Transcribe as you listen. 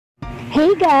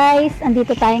Hey guys!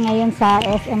 Andito tayo ngayon sa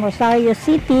SM Rosario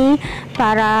City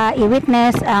para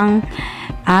i-witness ang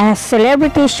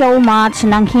celebrity show match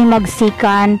ng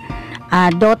Himagsikan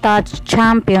Dota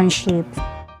Championship.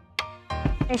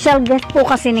 Special guest po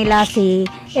kasi nila si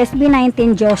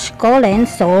SB19 Josh Cullen.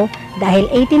 So, dahil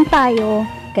 18 tayo,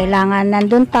 kailangan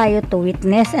nandun tayo to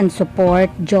witness and support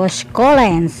Josh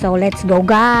Cullen. So, let's go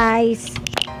guys!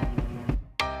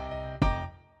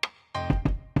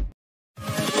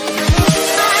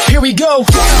 Here we go.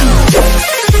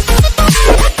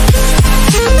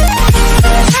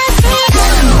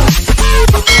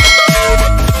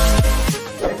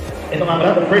 Ito nga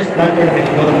pala, the first time tournament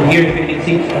to go here in the Philippines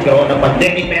since nagkaroon ng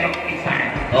pandemic, pero it's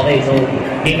time. Okay, so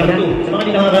game number 2. Sa mga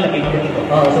hindi nakakala, game number 2.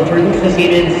 So for those na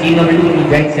series, game number 2 will be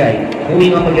Bright Sky,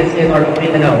 going up against NR of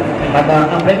Mindanao. At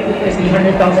ang premyo ko is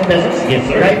 300,000 pesos. Yes,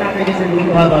 sir. Right after this, we're going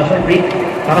to have a short break.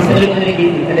 Kakasunod ko na yung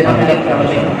game, and then after that,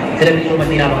 celebrity show mas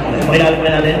nilabang. Makilala po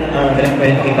na natin, direct pa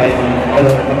rin tayo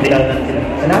makilala natin sila.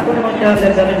 Sa lahat po naman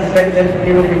kinakilala sa amin, this is President of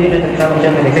Hero Entertainment at kasama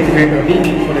siya ng Executive Director of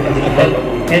Philippines for the Council of Golf.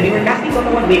 And we were casting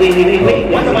someone, wait.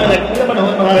 Once naman, kung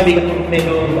panahon, mga kaibigan ko,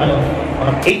 medyo, mga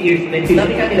 8 years,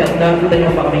 Sabi ka nila, kung nakulutan nyo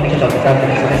pa kami nag-shop, sabi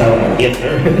na sa kasawa. Yes,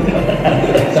 sir.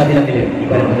 Sabi lang nila, di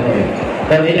ba naman ito yun.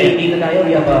 Pero dito tayo,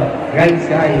 we have Bright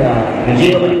Sky,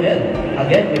 GWL,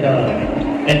 again, with a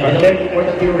very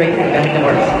important hero right here, coming to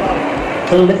Mars.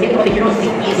 So let's get about the heroes. Si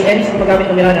Ellis kung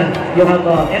magamit ng Mirana. You have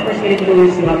Emperor Spirit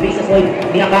Lewis, you have Princess Lloyd,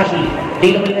 Miyakashi,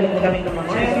 JWL kung magamit ng Mars.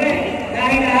 Siyempre,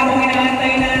 dahil na habang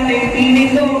inaantay natin,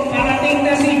 piling ko, parating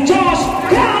na si Josh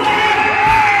Cullen!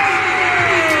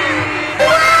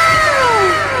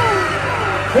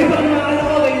 Uy, pag nakakala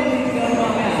ko, may hindi ka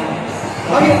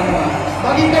mamaya.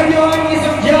 Mag-interviewin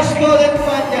isang Josh Cullen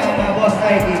fan niya na Boss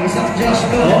ID. Isang Josh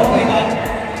Cullen fan.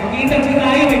 Mag-interview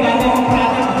tayo, may bago akong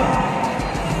product.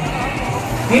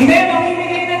 Hindi,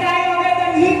 mamimigay na tayo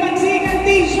agad ng Himagsikan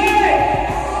t-shirt!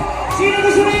 Sino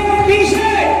gusto na yung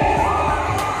t-shirt?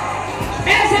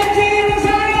 SMG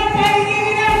Rosario, pahingin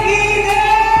ng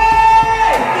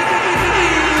ingay!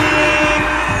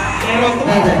 Meron ko.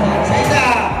 Sa isa.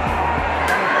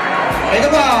 Ito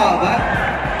ba?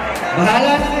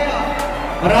 Bahala na kayo.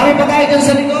 Marami pa kayo dyan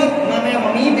sa likod. Mamaya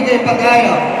mamimigay pa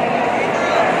kayo.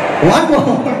 One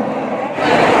more.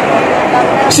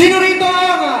 Sino rito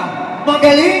ang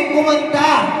magaling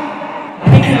kumanta?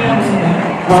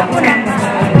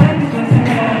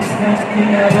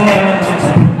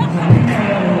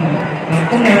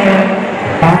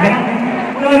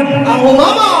 Ang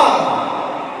humama!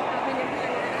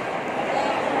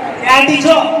 Si Ate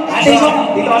Jo! Ate Jo,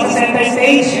 dito ka sa center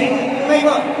stage.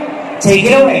 Take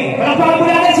it away. Palakpakan po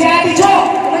natin si Ate Jo!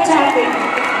 What's happening?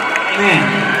 Amen.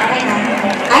 Okay na.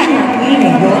 Ano,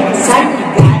 meaning yun? Saan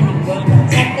galing yun?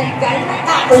 Sa tagal na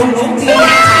taulong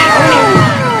pinakaroon.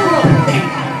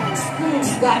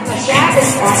 Got pa siya sa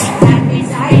spot. That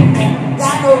means I am.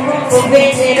 Got no room for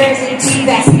visitors and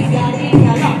G-Bass. We got it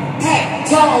alone. Hey,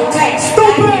 go away.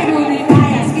 Stupid! Rudy,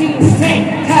 my excuse me.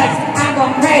 Cause I'm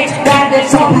gon' rage. Got the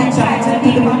soul I try to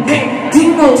be my brain.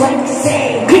 You know what to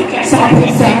say. Quick as I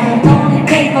can say. Don't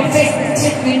take my face.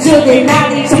 Take me to the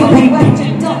knowledge. So what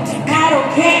you do, I don't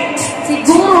care.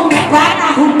 Siguro nga ba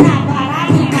nahuna para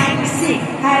himagisik.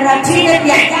 Harapin at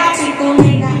yakapin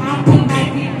tunay na aking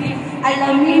maibibig.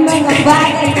 Alamin mga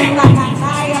bagay na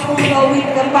makakaya kong gawin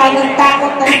kapag ang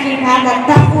takot at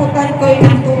kinakatakutan ko'y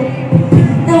natunay.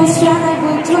 No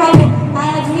struggle, trouble.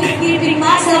 I admit keeping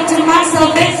myself to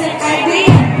myself is an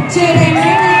idea. Should I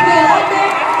really go out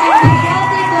there and be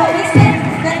healthy to listen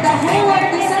that the whole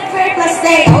world is unfair plus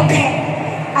stay okay.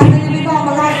 I'm gonna live all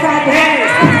my life right there.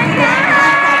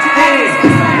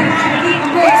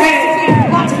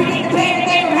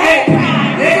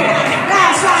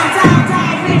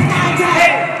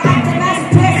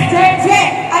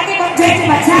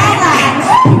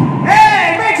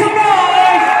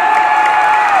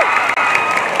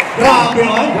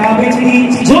 Grabe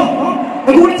si Jo!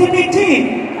 Nagulat si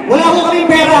Pinkay! Wala ko kaming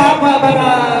pera para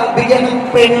bigyan ng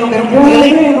premyo.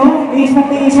 Grabe, no? Iis mo,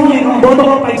 no? Boto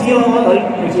ko, 5-0 ako, tol.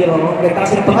 5-0 ako.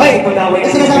 Kasi ng pagkakas ko daway.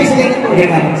 Kasi nasabi sa ganit ko.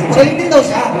 Magaling din daw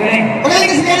siya. Magaling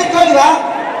kasi ganit ko, di ba?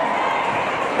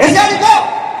 Yes, ganit ko!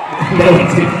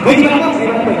 Wait, di ba naman?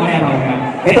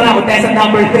 Ito na, contestant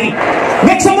number 3.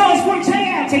 Make some noise for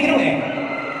Chaya! Take it away!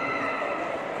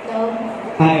 No.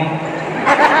 Hi.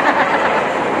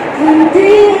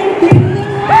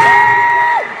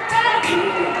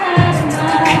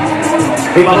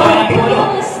 Ibaba natin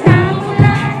ulo.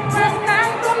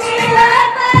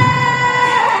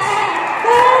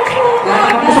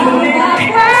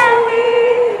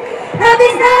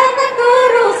 Habis na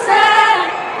nagkurusa,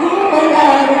 kung wala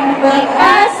rin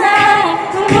pag-asa,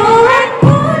 tulungan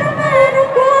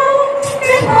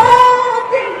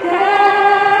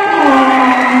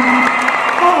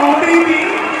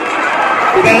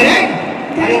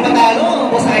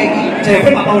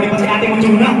nakahuli pa si Ate mo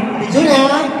Juna. Ate Juna.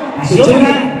 Si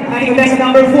Juna, ating contestant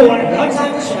number 4. Lord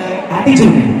Santos siya. Ate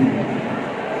Juna.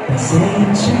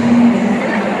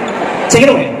 Take it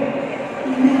away.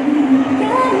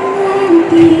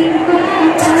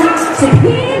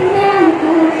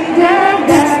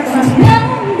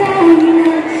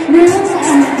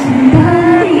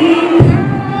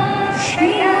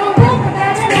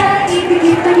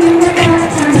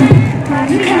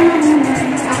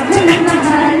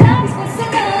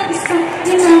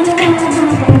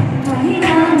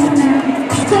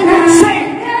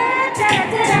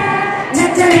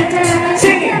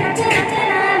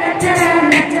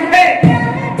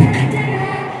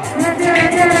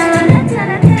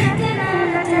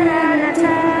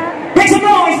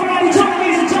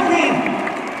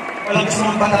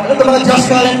 Ano ito mga Just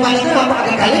Cullen pala na,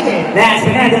 napakagagaling eh. Last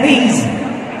but not the least,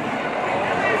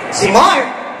 Si Mark!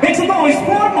 make some noise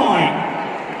for Mark.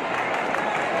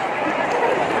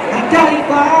 Nagkali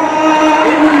pa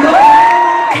ang mundo,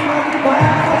 iba.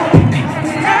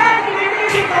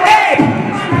 Hey!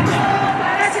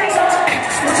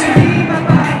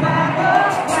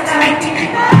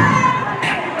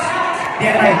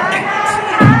 Yeah, right.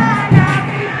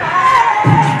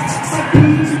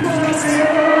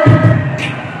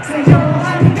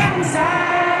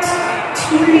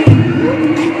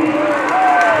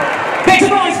 Make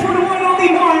some noise for the one and only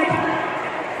Mark.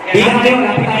 Dito tayo,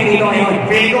 lapit tayo dito ngayon.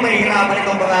 Feeling ko may hirapan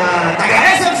itong mga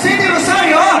taga-SM City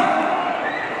Rosario.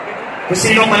 Kung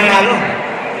sino ang mananalo.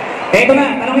 Eto na,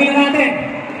 tanongin na natin.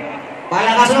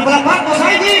 Palakasan ng palakpak, Boss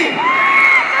Heidi!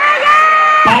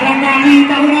 Parang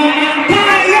nakita ko na ang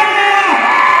kaya!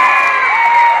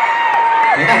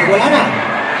 Teka, wala na.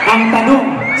 Ang tanong,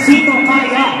 sino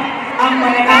kaya ang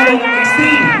mananalo ng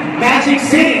Extreme Magic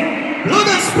Sing? Blue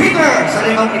Dot Speaker sa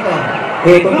limang ito.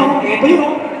 Ito na, ito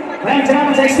yun. Maraming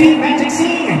salamat sa Extreme Magic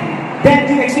Sing. Thank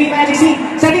you, Extreme Magic Sing.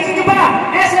 Sa tingin nyo ba,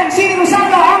 SMC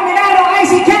Rosado ang minalo ay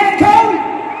si Kenneth Cole?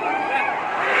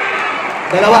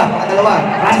 Dalawa, mga dalawa.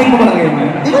 Casting mo ba lang yun?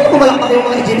 Di ba yung pumalakpak yung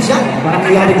mga Egyptian? Parang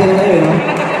iyanin ko na tayo, no?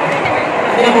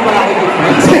 Hindi na pumalakpak yung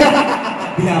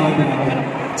Binawal.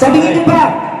 Sa tingin nyo ba,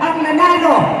 ang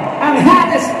nanalo, ang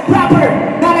hottest rapper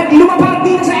na naglumapag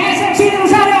dito sa SMC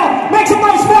Rosado? Make some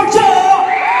noise for Joe!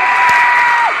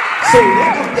 Sulit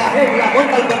ang biyahe mula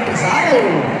Montalban Rizal.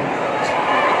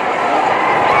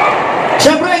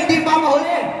 Siyempre, hindi pa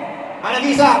mahuli. Ang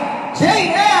nag-isa,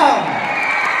 JM!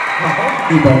 Ako,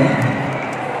 Di ba na?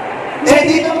 eh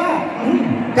dito ba?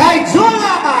 Kay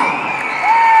Jula!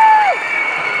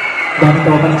 Dami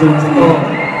ka pa ni Joe sa iyo.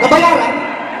 Nabayaran?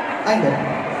 Ay, hindi.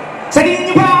 Sa tingin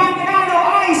niyo ba ang nanalo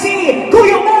ay si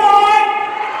Kuya Mon?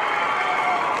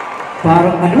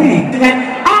 Parang ano eh.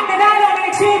 Ang nanalo ng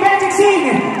Extreme Magic Sing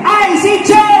ay si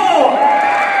Joe!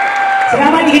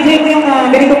 Salamat, i-claim mo yung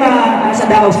ganitong sa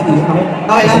Davao City.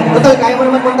 Okay lang. Total, kaya mo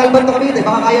naman Montalban to kami.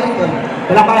 Baka kaya rin doon.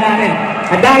 Wala pa natin.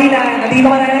 At dahil nandito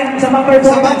ka na rin sa mga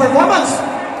Sa bang performance?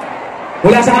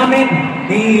 mula sa amin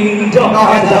ni Joe.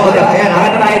 Okay, dalawa. Ayan,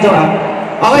 Akata tayo, Joe.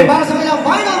 Okay, para sa kanyang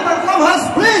final performance,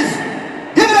 please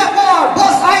give it up for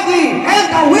Boss Ivy and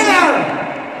the winner,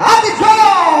 Ate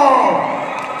Joe!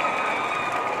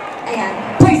 Ayan.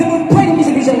 Play the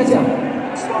music, Lisa. Let's go.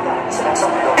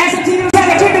 SMT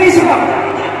Rosado, check the music out.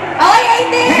 Okay,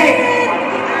 18! Hey,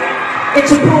 it's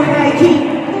your boy Nike.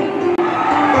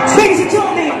 Ladies and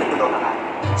gentlemen,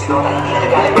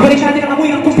 ibalik natin ang amoy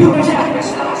ng computer siya.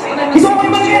 Gusto mo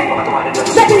kayo balik?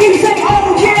 Let you hear you say,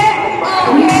 oh yeah!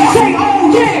 Oh yeah! Say, oh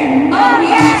yeah! Oh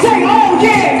yeah! Say, oh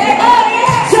yeah! Say, oh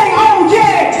yeah! Say, oh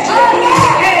yeah! Oh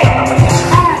yeah! Hey!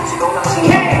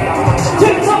 Okay! To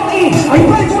the top E! Are you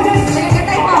ready for this?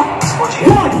 Nagkatay mo.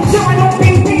 1, 2, I don't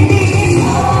think we need.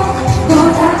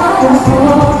 Tota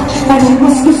ako. Anong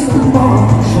mas gusto mo?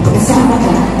 Kasama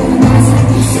ka.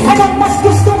 Anong mas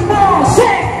gusto mo?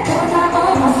 Say! Tota ako.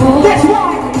 That's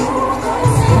right!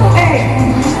 Hey!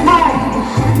 I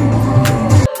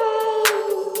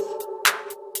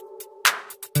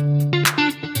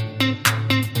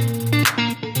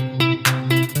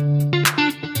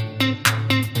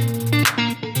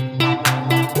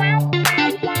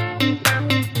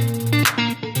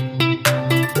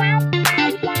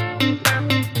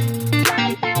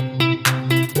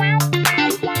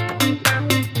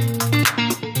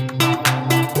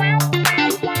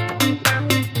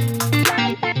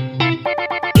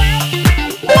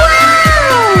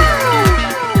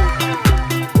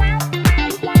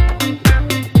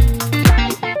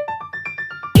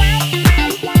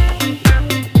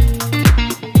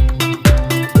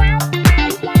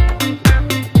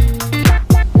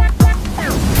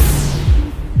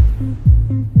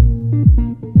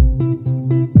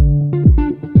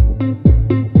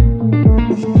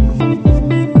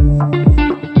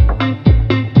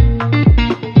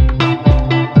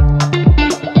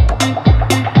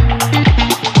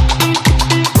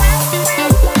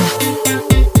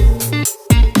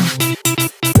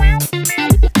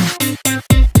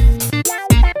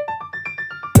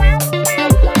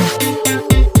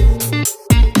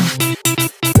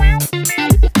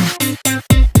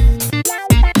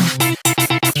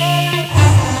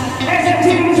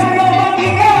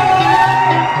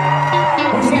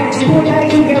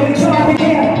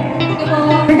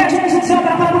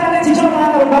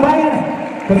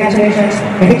Congratulations.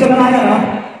 May picture na tayo, no?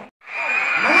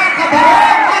 Mga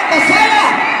kabarang at masaya!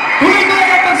 Tuloy na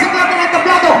yung pagsiklatan ng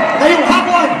tablado ngayong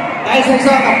hapon dahil sa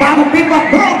isang bagong feedback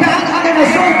program na atin na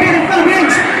Show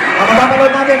Philippines. Ang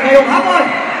mapapanood natin ngayong hapon,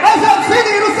 Quezon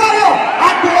City, Rosario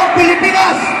at buong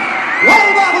Pilipinas. Wala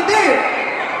ba kundi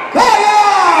kaya!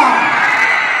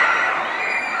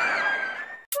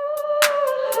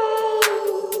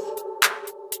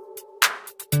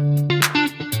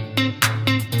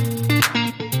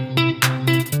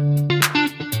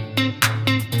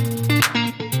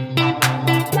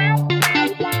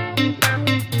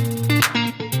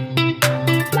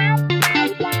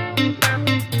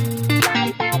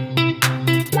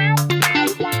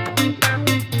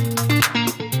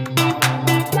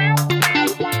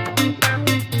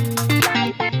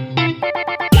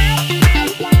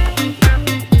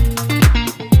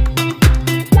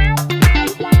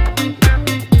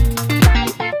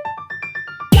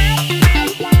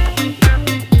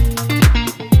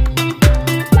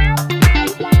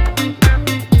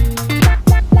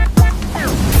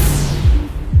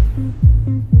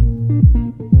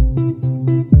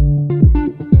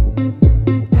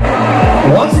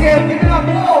 Once again, give it up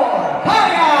for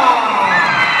Kaya!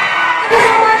 Thank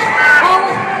you so much.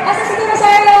 As a City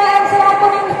Rosario, sa lahat po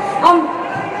ng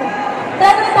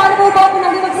tatanong po ba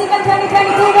ng Himagsikan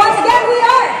 2022. Once again, we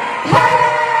are Kaya!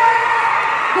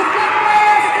 Good luck po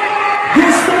sa City.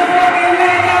 Gusto mo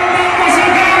i-welcome ng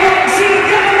pasigawan si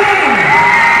Cullen!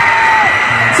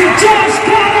 Si Josh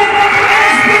Cullen ng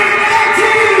adbenturera!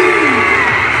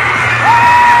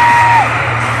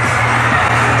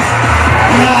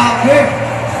 Grabe!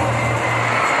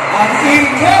 Ang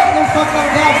ingat ng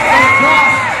pagtanggap ng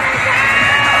class!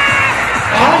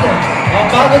 At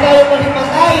bago tayo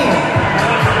mahimatay,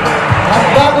 at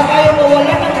bago tayo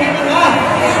mawala ng hininga,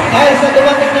 dahil sa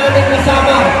dumating natin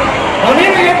kasama,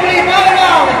 mamimigay po yung mga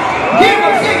ng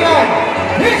Himagsikan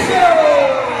Mission!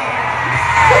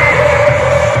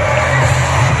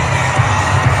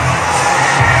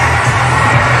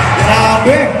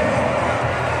 Grabe!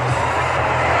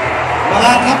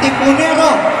 Mga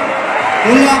katipunero,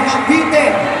 mula Cavite,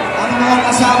 ang mga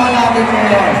kasama natin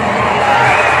ngayon.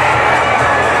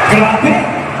 Grabe!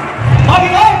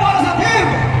 Mabilay para sa team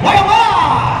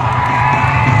Mayaman!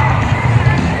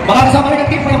 Mga kasama rin ng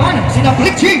team Mayaman, sina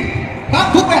Blitchy, Kang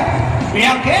Kupet,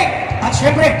 Pinkay, at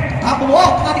syempre, ang bumuo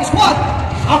ng ating squad,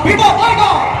 ang Primo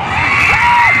Boyko!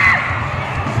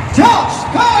 Josh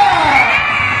Kay!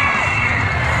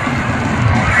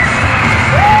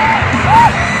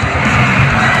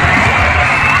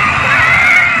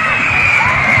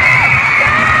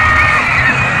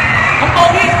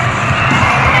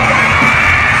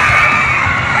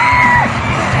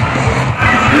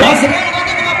 Once again, ang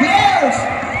ating mga players!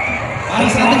 Para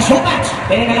sa ating show match!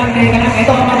 Teka lang.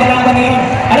 Ito ang magalaban ngayon.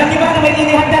 Alam niyo ba na may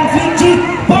inihandang Fiji?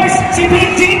 First, si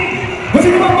Fiji! Gusto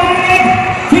niyo bang marinig?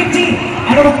 Fiji!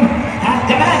 Ano ba? Ha?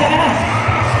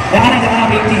 Diyan ka na,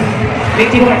 Fiji.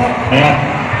 Fiji work. Ayan.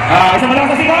 Isang malang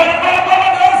sa sigaw.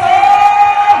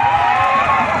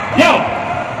 Yo!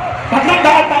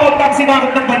 300 taon kang sinakot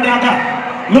ng banyaga.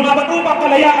 Lumaban upang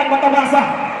kalayaan matamasa.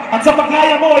 At sa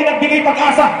paglaya mo ay nagbigay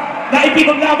pag-asa na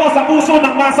ipinunla mo sa puso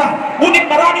ng masa. Ngunit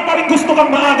marami pa rin gusto kang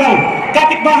maagaw.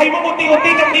 Kapitbahay mo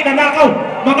unti-unti kang ninanakaw.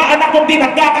 Mga anak mong di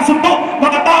nagkakasundo.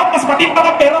 Mga taong mas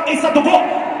matimbang pero kaysa dugo.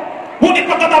 Ngunit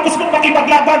pagkatapos mong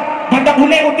makipaglaban, bandang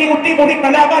huli unti-unti mo rin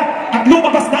nalaman. At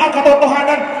lumabas na ang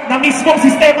katotohanan na mismong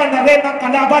sistema na rin ang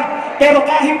kalaban. Pero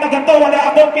kahit na ganito,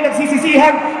 wala akong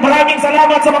pinagsisisihan. Maraming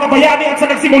salamat sa mga bayani at sa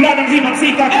nagsimula ng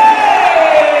Himagsikan.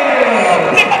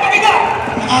 Hindi pa pagiga!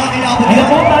 Alam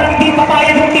mo, parang hindi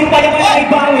papayag yung team pa yung ay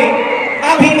bawi.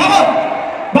 Ang hinamot!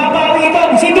 Babawi ito!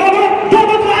 Si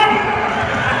Dudut lang!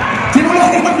 Simula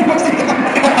kayo mag-Himagsikan!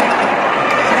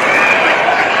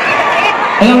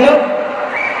 Alam mo?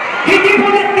 Hindi mo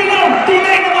lang dilaw!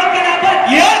 Tunay na mga kalaban!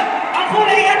 Yeah! Ang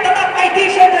kulay at tatak ay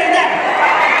t-shirt ay na!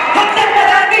 Hanggang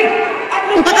marami! Ang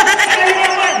lupot sa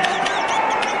kalayaman!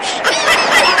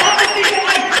 Ang kapit t-shirt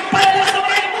ay pala sa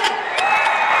mayaman!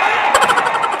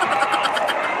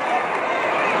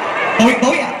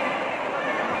 Bawi ah!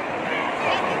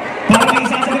 Parang may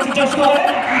isasagot si Josh Cole.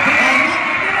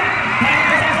 Parang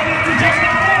may isasagot si Josh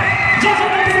Cole. Josh,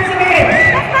 ano gusto mo sabihin?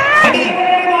 Hindi mo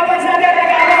na mga fans natin,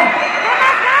 nag-aama.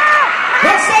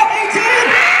 What's up, 18?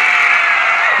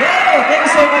 Wow! Thank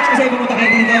you so much kasi pumunta kayo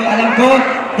dito. Alam ko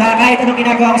na kahit anong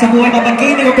ginagawa ko sa buhay,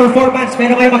 mapag-gaming o performance,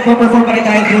 pero kayo mag-perform pa rin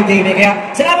tayo through gaming. Kaya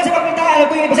salamat sa pagpunta. Alam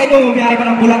ko yung iba sa inyo, bumiyahe pa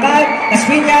ng Bulacan, Las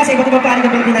Piñas, sa iba't ibang panig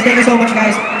ng Pilipinas. Thank you so much,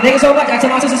 guys. Thank you so much. At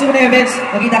sa mga susunod na events,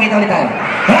 magkita-kita ulit tayo.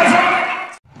 Maraming salamat!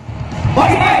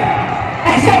 Okay,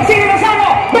 SM City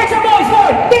Rosario, make some noise for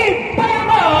Team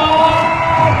Panama!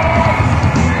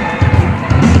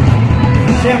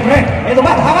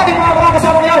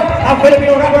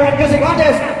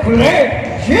 Quick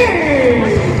G!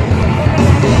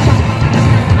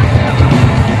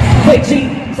 Quick G,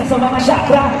 isa sa mga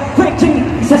chakra. Quick G,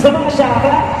 isa sa mga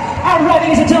chakra. Alright,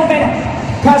 ladies and gentlemen,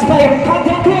 cosplayer and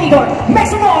content creator, make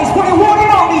some noise for the one and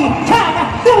only Kang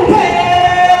Dupe!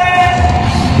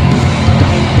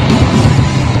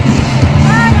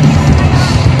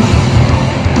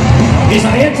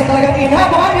 Isa rin sa talagang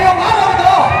inabahan ngayong araw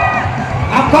ito,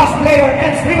 ang cosplayer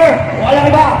and streamer, walang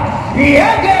iba,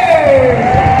 Pinkay!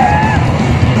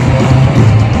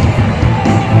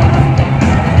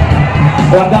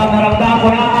 Ramdam ko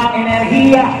na ang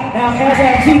enerhiya ng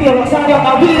SMCB Rosario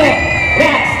Cavite.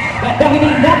 That's the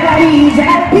Davidic Naglaris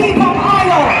and P-Pop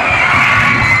Idol.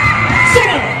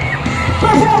 Singer,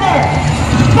 performer,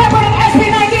 member ng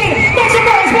SB19, make some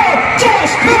noise for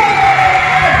Josh Cullen!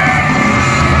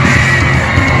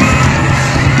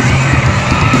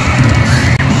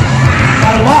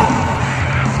 Kalma!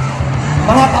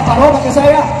 Mga kaparo,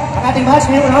 magkasaya, ang ating match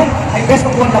ngayon ay best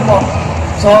of 1 lang po.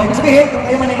 So, ibig sabihin, kung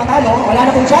kayo man ay matalo, wala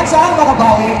na pong chance ang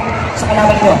makabawi sa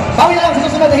kalaban nyo. Bawi na lang sa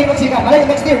susunod na himagsikan. Malay,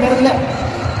 next year, meron nila.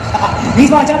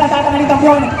 Mismo at siya natatangaling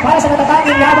kampiyon para sa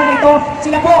natatanging laban na ito.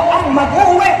 Sila po ang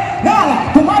mag-uwi ng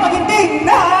tumamaginting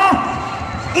na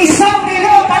 1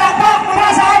 milyon palakpak mula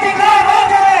sa ating live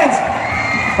audience!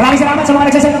 Maraming salamat sa mga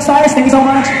nagsasend ng stars. Thank you so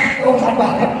much. Kung saan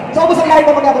ba? So, ubos ang lahat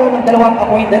na magkakaroon ng 2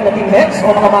 appointed na team heads o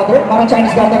mga mother, parang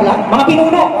Chinese garter lang. Mga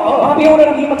pinuno. Mga pinuno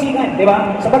ng himagsikan, di ba?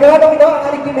 Sa pagkakataon ito, ang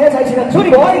ating team heads ay sila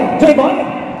Judy Boy. Joy Boy.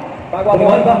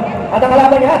 Boy ba? At ang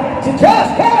kalaban niya, si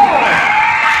Josh Cullen!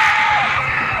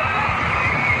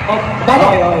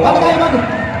 Bago tayo mag...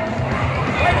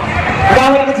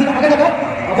 Magawin agad sila. Agad-agad?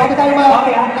 Bago tayo mag...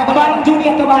 Okay, kabarong Judy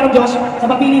at kabarong Josh, sa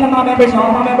pagpili ng mga members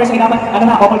nyo, mga members ay dapat, ano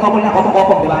na, couple-couple na,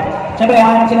 couple-couple, di ba? Siyempre,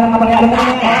 hahanap sila ng kaparehalan na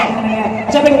nangyayari. At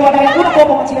siyempre, kukuha tayo ng unang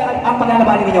couple at sila ang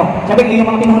paglalabanin ninyo. Siyempre, yung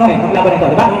mga pinuno ng laban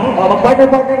nito, di ba? Mag-partner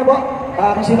na po.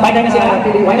 Partner na sila.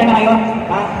 Partner na kayo.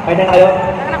 Partner na kayo.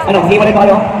 Ano, hiwalay ba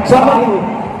kayo? So,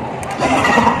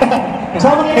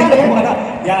 mangyayari,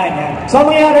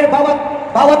 Yan.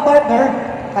 bawat partner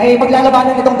ay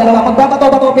maglalabanan itong dalawa.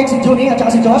 Magbabato-bato pick si Junie at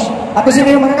saka si Josh. At kung sino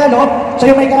yung mananalo,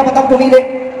 siya yung may karapatang pumili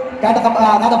kada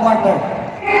partner.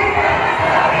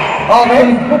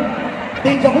 Okay.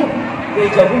 Deja vu.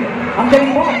 Ang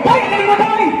galing mo. Boy, ang galing mo,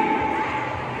 boy!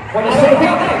 Boy,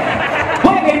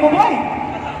 ang galing mo, boy!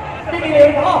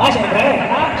 Pipiliin ako.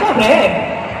 Siyempre.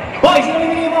 Boy, sino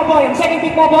pipiliin mo, boy? Ang second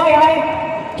pick mo, boy, ay...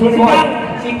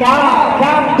 Si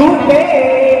Kang Dupe!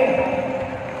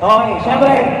 Okay,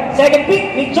 siyempre, second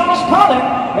pick ni Josh Cullen.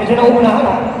 Medyo nauunahan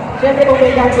ha. Siyempre kung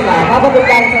may chance sila, kapatid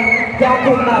lang sa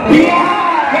Bianco natin.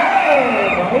 Bianchi!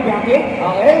 Okay, Bianchi.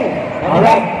 Okay.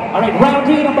 Alright, round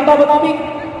 3 ng bato-bato pick.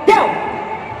 Go!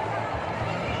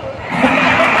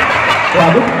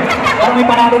 Grabe, parang may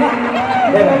panalo na.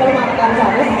 Hindi ba naman makakala sa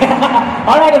akin?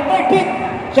 Alright, the third pick.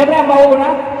 Siyempre, ang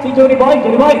mauuna, si Johnny Boy.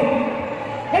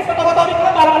 Guys, bato-bato pick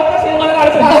lang, parang alam ko sino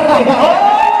mananalo sa bato.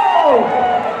 Oh!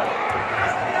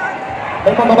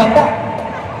 May pamabanta.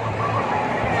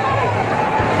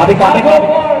 Kapit.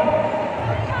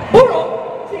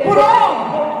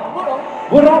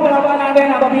 Burong, palaban natin,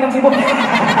 napabilang si Boss.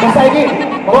 Basta iki,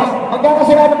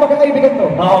 magkakasira ng pagkakaibigan to.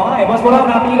 Oo nga eh, Boss Burong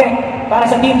napili. Para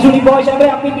sa Team Julie Boy, siyempre,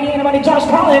 ang pipiliin naman ni Josh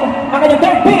Cullen, ang kanyang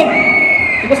third pick.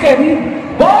 Si Boss Kevin.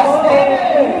 Boss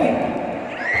Kevin!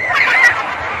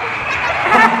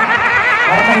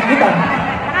 Para kahigitan.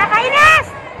 Nakakainis!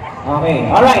 Okay,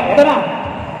 alright, ito na.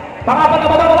 Pangapat na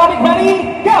bato, pick, ready,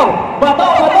 go! Bato,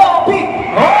 pick!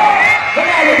 Oh!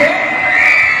 Nanalo din!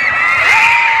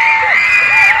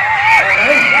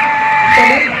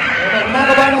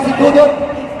 Nakakabahan na si Dudot.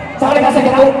 Sali ka sa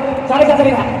gitna.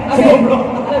 Sige, bro.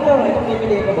 Alam nyo, itong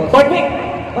pipiliin ko, boss. Fourth pick!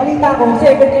 Balita ko,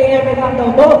 7 AM lang daw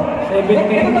to. 7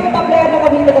 Ito talaga player ng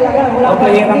Cavite talaga. Ang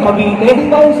player ng Cavite? Hindi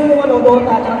ba uso yung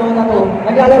Dota at Dota to?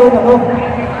 Naglalaro na to.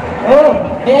 Oo,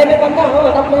 may MFM na.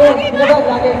 Oo, tatlo yun. Pinabag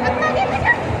lagi.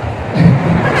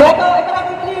 So ito ang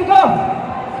pipiliin ko.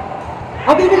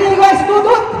 Ang pipiliin ko ay si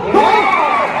Dudot.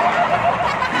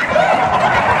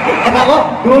 Ako,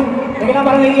 dude. Teka na,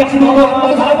 parang naiiyak si Dudo.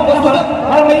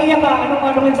 Parang naiiyak ka.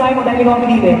 Anong mensahe mo dahil ikaw ang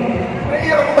pinili?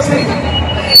 Naiiyak ako kasi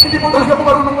hindi mo talaga ako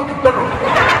marunong maglaro.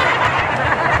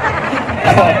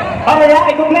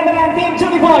 Alright, complete na lang Team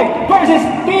Julie Boy versus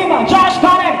Team Josh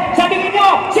Cullen. Sa tingin nyo,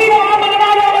 sino ang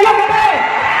mananalo ngayong gabi?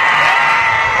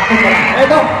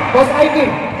 Ito, Boss Ike.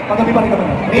 Paggabi pa rin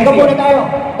naman. Ito muna tayo.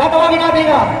 Tatawagin natin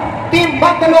Team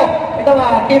Magdalo. Ito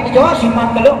Team ni Josh. Team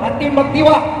Magdalo. At Team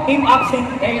Magdiwa. Team Absent.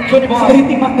 Kay Julie Boy. Sorry,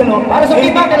 Team Magdalo. Para sa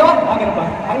Team Magdalo, Ganun ba?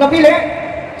 ang napili,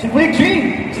 si Quick G,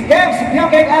 si Kev, si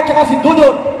Pinkay, at saka si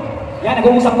Dudot. Yan,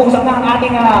 nag-uusap-usap na ang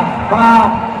ating mga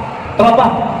tropa.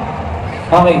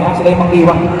 Okay, sila yung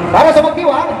magdiwang. Para sa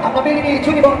magdiwang, ang napili ni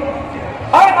Juni Boy.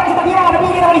 Alright, para sa magdiwang, ang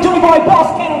napili naman ni Juni Boy,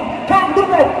 Boss King, Kang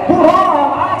Dupet,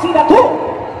 Burong, at sila 2.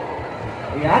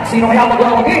 Ayan, sino kaya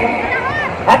magwawagi?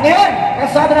 At ngayon,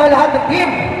 kasama na lahat ng team.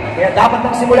 Kaya dapat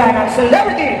nang simulan ang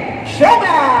Celebrity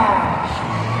Showmatch!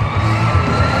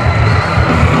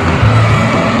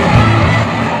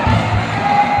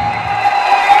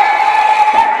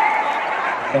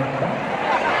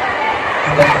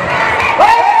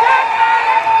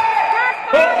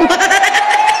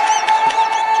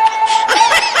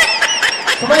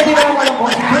 Sabay hindi na lang alam mo,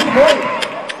 si Juni Boy.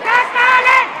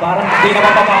 Parang hindi na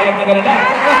mapapayag na gano'n lang.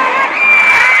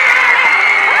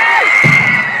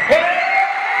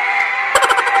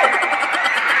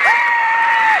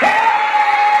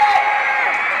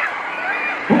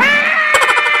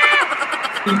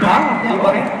 Iba? Iba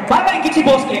rin? Parang naingit si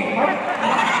Boss King.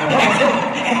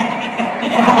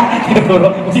 Tinuturo.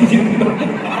 Sino tinuturo?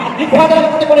 Kung ano lang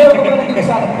natin mo nero kung ano natin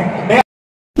kasama.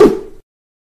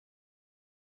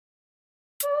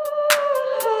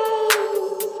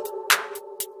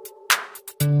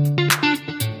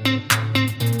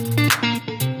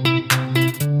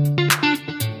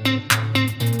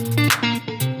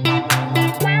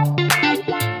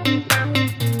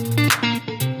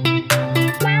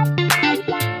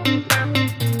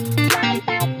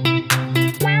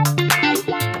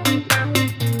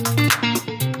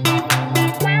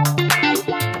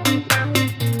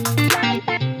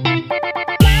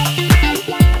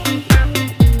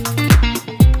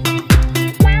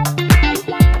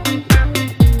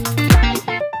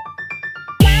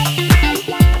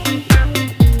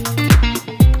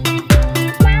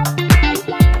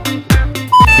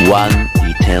 One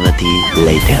eternity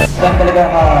later. Saan talaga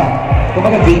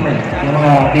kumbaga gamer yung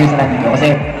mga players na natin dito. Kasi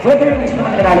whether gusto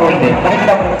naman nanalo o hindi,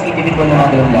 nakikita mo naman sa individual na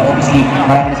mga nila. Obviously,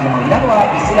 marami na silang mga ginagawa,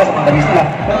 busy sila sa mga gamis nila.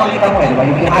 Pero makikita mo diba?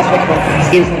 Yung aspect of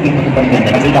skills ng game na ito,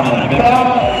 nakikita mo. Pero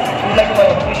we'd like to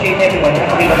appreciate everyone na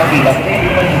nakikita ng bilas. Kasi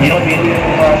hindi naman really yung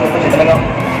show kasi talagang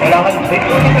kailangan break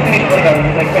yung integration ko rin.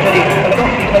 Especially, talagang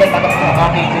hindi ko na lang tatak sa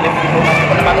ating celebrity show natin.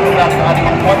 Kung namatulong natin ang ating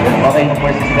mga sponsor. Okay, of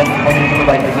course, sila sponsor yung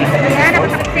supervisor.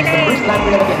 First time ko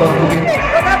na ito.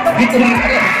 Victory!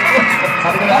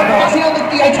 Sabi ko lang, kasi ang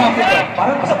nag-TI champion ko.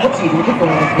 Parang pasapot si Dudut kung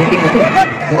meeting na ito.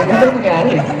 Ganun na lang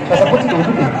nangyari. Pasapot si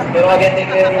Dudut eh. Pero again, thank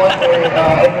you everyone for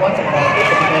everyone sa mga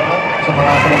sa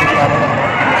mga celebrity natin.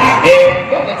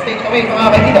 Yeah, let's take it away mga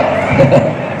kaibigan.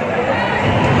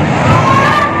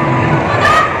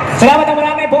 Salamat ang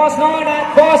marami, Boss Non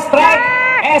at Boss Strike.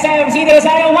 SMC de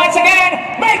Rosario once again,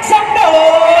 make some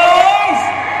noise!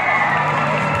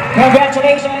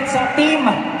 Congratulations sa Team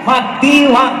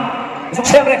Magdiwang. So,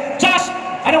 siyempre, Josh,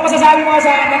 anong masasabi mo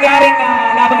sa nangyaring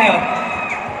laban na yun?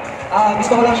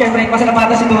 Gusto ko lang siyempre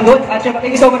pasalamatan si Dudut at siyempre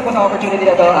thank you so much po sa opportunity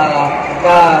na to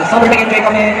na sobrang nag-enjoy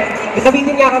kami.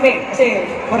 Nabitin nga kami kasi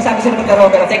for sa amin sila naglaro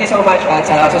pero thank you so much at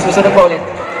sa susunod po ulit.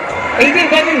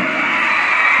 18, thank you!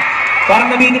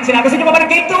 Parang nabitin sila. Gusto nyo ba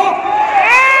ng game 2?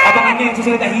 Abangan nyo yung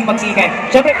susunod na himagsikan.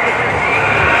 Siyempre,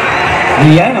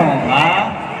 yan o,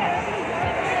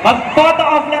 mag-photo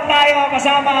off lang tayo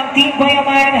kasama ang Team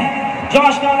Bayaman,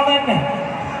 Josh Cullen,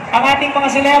 ang ating mga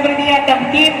celebrity at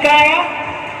ang Team Kaya.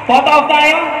 Photo off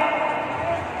tayo.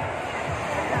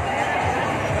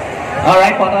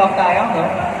 Alright, photo off tayo. No?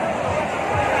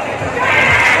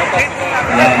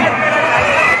 Yan.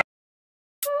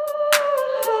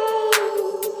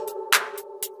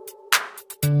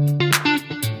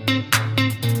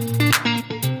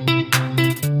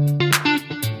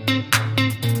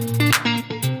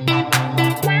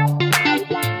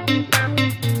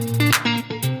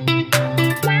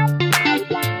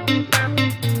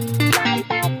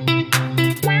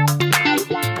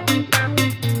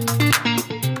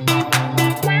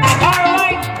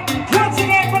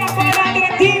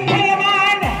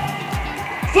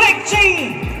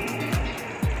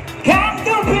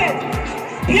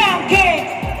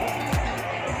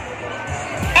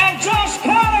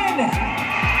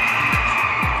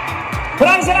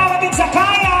 Maraming salamat din sa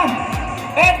Kaya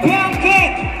and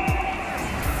Pinkay.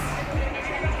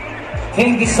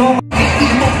 Thank you so much.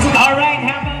 Alright,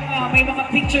 habang may mga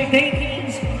picture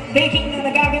taking na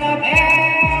nagaganap,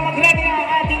 mag-ready na ang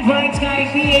ating Bright Sky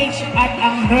PH at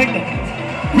ang Nerd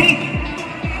Nick.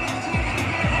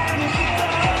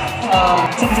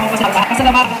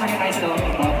 Pasalamatan naman tayo sa loob.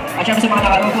 At syempre sa mga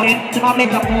nakalong po rin, sa mga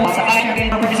playback po, sa Kaya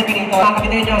rin, participating po, mga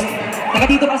kapitenyos. Taga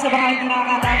dito pa sa bahay, hindi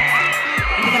nakakata.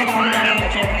 Hindi talaga ako nagkakaroon at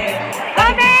syempre.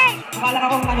 Kumala ka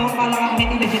kung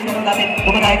hindi legit ko dati,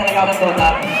 bumadahin talaga ako ng Dota.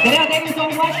 Kaya thank you so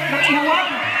much, mga ihawan.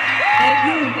 Thank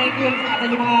you. At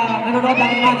yung mga nanonood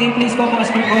natin ng mga gameplays ko, mga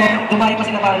school ko, dumayo pa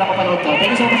sila para lang mapanood ko.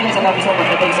 Thank you so much guys, I love you so much.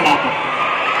 Thank you sa lahat.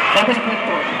 Siyempre sa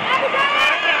kwento.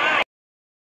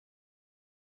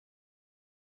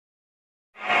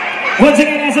 Once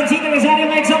again, SMC,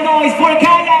 make some noise for